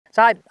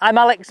So hi, I'm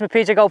Alex, I'm a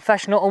PJ Golf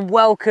Professional, and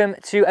welcome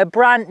to a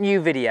brand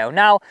new video.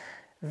 Now,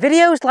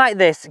 videos like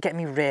this get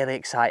me really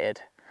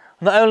excited.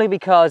 Not only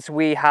because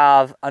we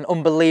have an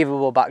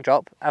unbelievable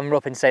backdrop and we're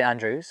up in St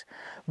Andrews,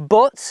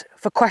 but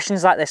for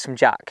questions like this from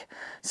Jack.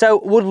 So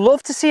would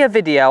love to see a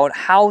video on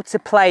how to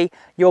play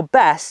your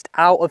best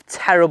out of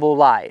terrible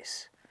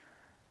lies.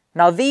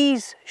 Now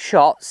these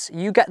shots,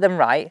 you get them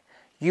right,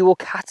 you will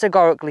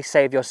categorically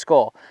save your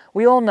score.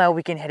 We all know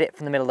we can hit it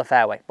from the middle of the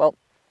fairway. Well,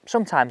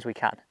 sometimes we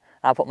can.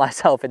 I'll put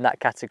myself in that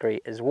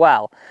category as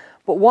well.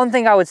 But one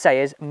thing I would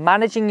say is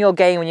managing your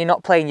game when you're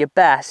not playing your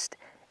best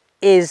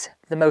is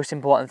the most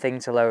important thing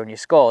to lowering your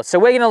scores. So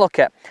we're going to look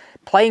at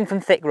playing from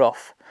thick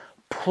rough,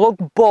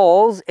 plug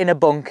balls in a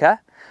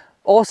bunker,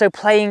 also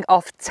playing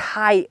off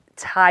tight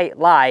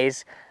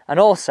lies, and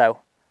also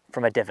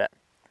from a divot.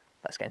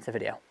 Let's get into the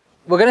video.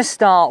 We're going to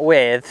start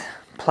with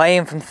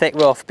playing from thick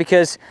rough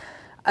because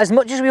as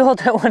much as we all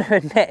don't want to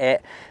admit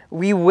it,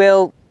 we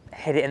will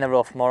hit it in the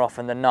rough more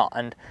often than not.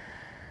 And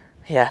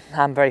yeah,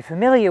 I'm very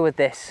familiar with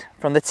this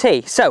from the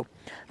tee. So,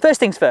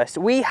 first things first,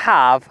 we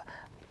have,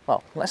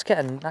 well, let's get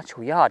an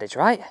actual yardage,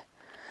 right?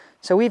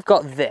 So we've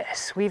got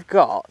this, we've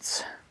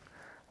got,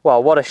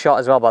 well, what a shot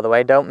as well, by the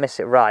way, don't miss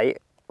it right,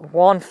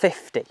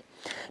 150.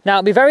 Now,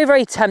 it'd be very,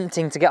 very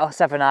tempting to get our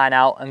 7-iron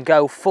out and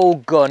go full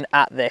gun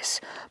at this,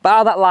 but out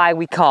of that lie,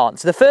 we can't.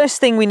 So the first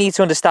thing we need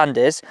to understand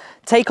is,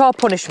 take our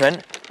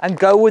punishment and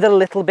go with a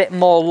little bit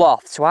more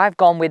loft. So I've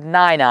gone with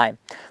 9-iron,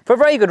 for a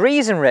very good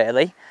reason,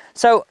 really.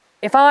 So,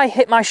 if I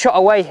hit my shot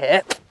away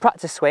here,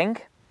 practice swing,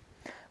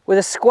 with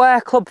a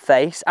square club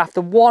face, after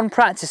one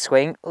practice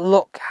swing,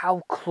 look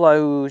how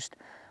closed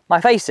my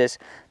face is.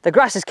 The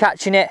grass is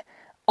catching it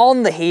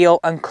on the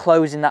heel and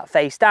closing that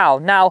face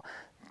down. Now,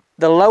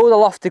 the lower the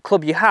lofted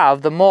club you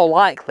have, the more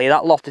likely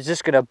that loft is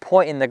just going to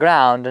point in the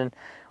ground and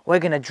we're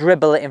going to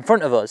dribble it in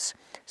front of us.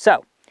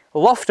 So,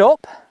 loft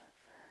up,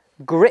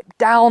 grip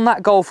down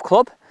that golf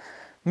club,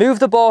 move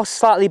the ball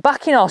slightly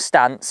back in our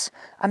stance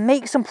and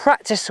make some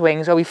practice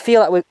swings where we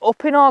feel like we're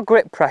upping our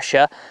grip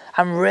pressure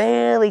and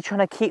really trying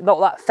to keep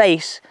that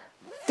face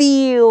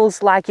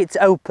feels like it's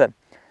open.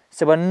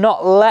 So we're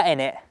not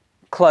letting it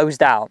close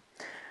down.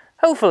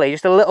 Hopefully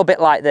just a little bit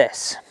like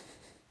this.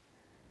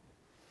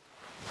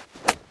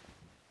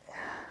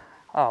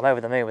 Oh, I'm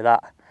over the moon with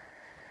that.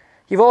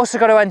 You've also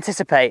got to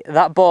anticipate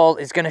that ball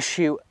is going to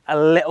shoot a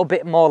little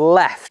bit more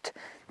left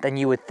than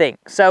you would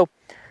think. So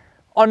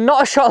on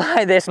not a shot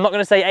like this, I'm not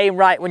going to say aim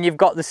right when you've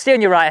got the steer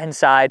on your right hand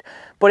side,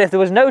 but if there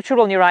was no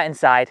trouble on your right hand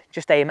side,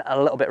 just aim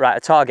a little bit right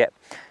at target.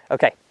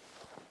 Okay,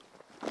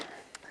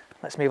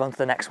 let's move on to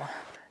the next one.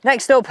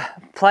 Next up,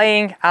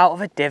 playing out of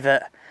a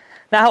divot.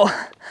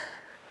 Now,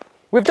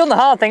 we've done the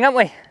hard thing, haven't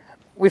we?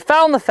 We've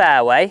found the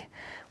fairway,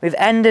 we've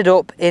ended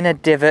up in a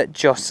divot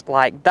just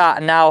like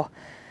that. Now,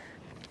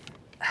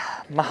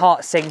 my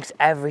heart sinks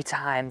every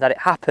time that it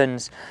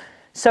happens.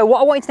 So what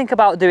I want you to think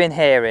about doing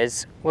here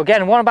is, we're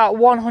again, about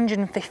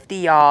 150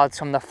 yards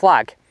from the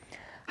flag.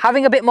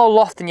 Having a bit more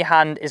loft in your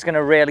hand is going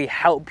to really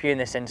help you in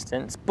this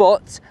instance,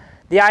 but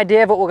the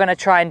idea of what we're going to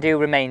try and do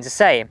remains the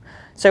same.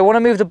 So I want to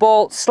move the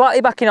ball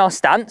slightly back in our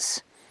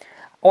stance.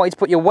 I want you to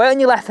put your weight on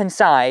your left hand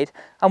side,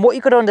 and what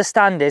you've got to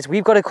understand is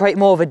we've got to create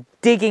more of a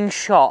digging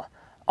shot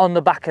on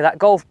the back of that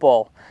golf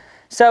ball.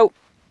 So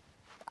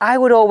I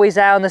would always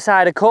err on the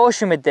side of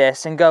caution with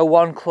this and go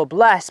one club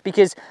less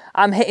because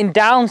I'm hitting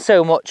down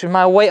so much with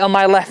my weight on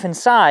my left hand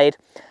side,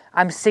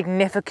 I'm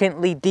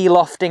significantly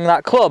de-lofting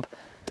that club,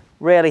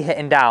 really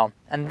hitting down.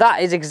 And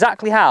that is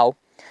exactly how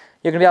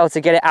you're going to be able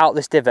to get it out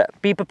this divot.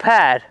 Be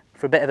prepared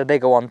for a bit of a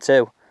bigger one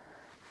too.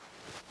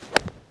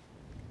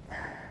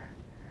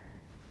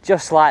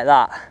 Just like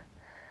that.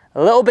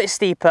 A little bit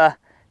steeper,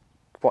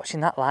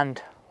 watching that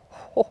land.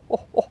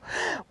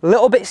 A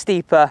little bit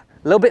steeper,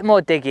 a little bit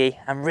more diggy,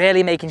 and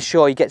really making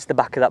sure you get to the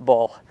back of that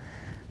ball.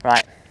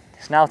 Right,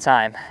 it's now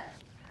time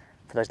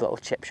for those little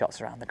chip shots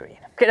around the green.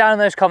 Get down in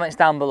those comments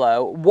down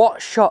below,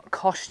 what shot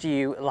cost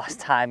you last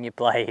time you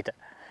played?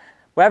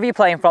 Wherever you're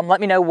playing from,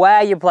 let me know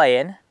where you're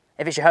playing.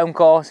 If it's your home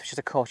course, if it's just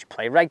a course you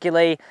play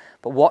regularly,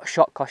 but what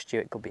shot cost you?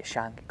 It could be a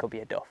shank, it could be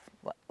a duff.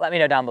 Let me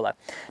know down below.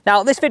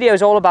 Now, this video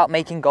is all about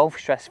making golf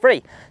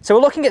stress-free. So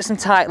we're looking at some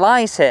tight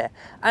lies here,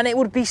 and it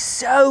would be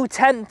so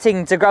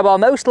tempting to grab our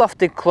most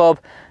lofted club,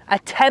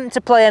 attempt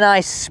to play a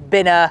nice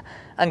spinner,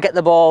 and get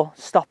the ball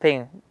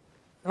stopping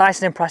nice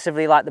and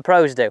impressively like the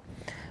pros do.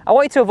 I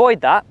want you to avoid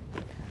that.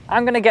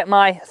 I'm going to get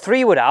my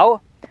 3-wood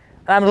out,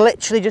 and I'm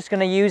literally just going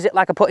to use it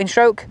like a putting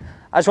stroke.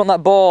 I just want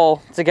that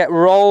ball to get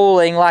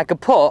rolling like a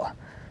putt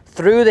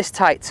through this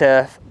tight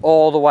turf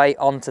all the way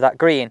onto that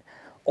green.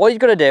 All you've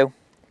got to do,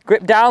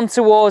 grip down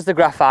towards the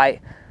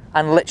graphite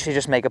and literally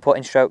just make a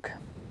putting stroke.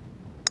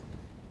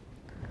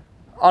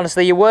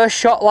 Honestly, your worst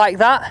shot like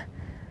that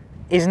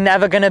is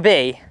never going to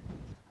be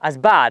as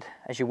bad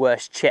as your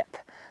worst chip.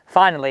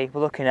 Finally,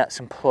 we're looking at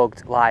some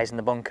plugged lies in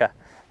the bunker.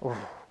 Ooh,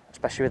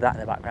 especially with that in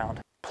the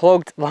background.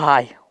 Plugged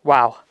lie,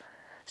 wow.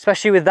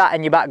 Especially with that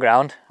in your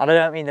background. And I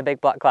don't mean the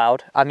big black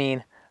cloud, I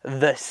mean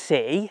the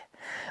sea.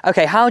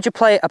 Okay, how would you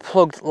play a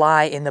plugged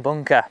lie in the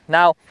bunker?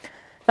 Now,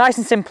 nice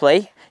and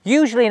simply,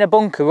 Usually in a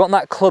bunker, we want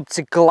that club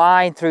to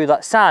glide through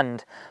that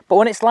sand. But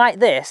when it's like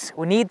this,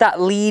 we need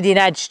that leading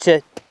edge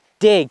to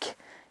dig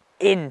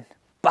in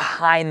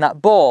behind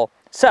that ball.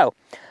 So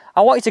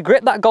I want you to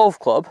grip that golf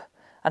club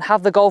and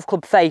have the golf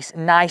club face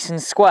nice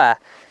and square.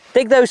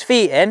 Dig those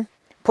feet in,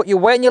 put your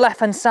weight on your left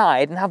hand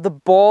side and have the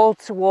ball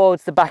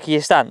towards the back of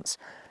your stance.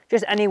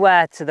 Just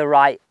anywhere to the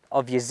right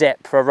of your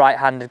zip for a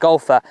right-handed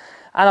golfer.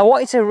 And I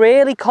want you to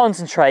really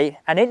concentrate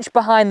an inch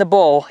behind the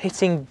ball,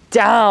 hitting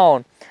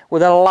down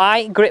with a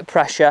light grip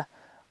pressure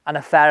and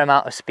a fair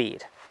amount of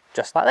speed.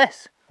 Just like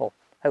this, or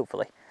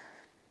hopefully.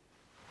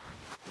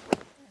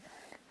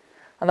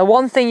 And the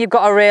one thing you've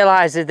got to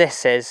realise is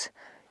this is,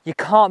 you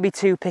can't be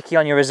too picky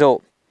on your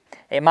result.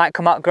 It might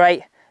come out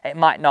great, it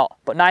might not,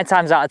 but 9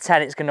 times out of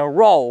 10 it's going to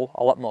roll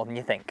a lot more than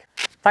you think.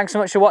 Thanks so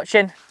much for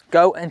watching.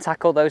 Go and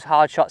tackle those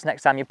hard shots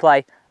next time you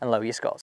play and lower your scores.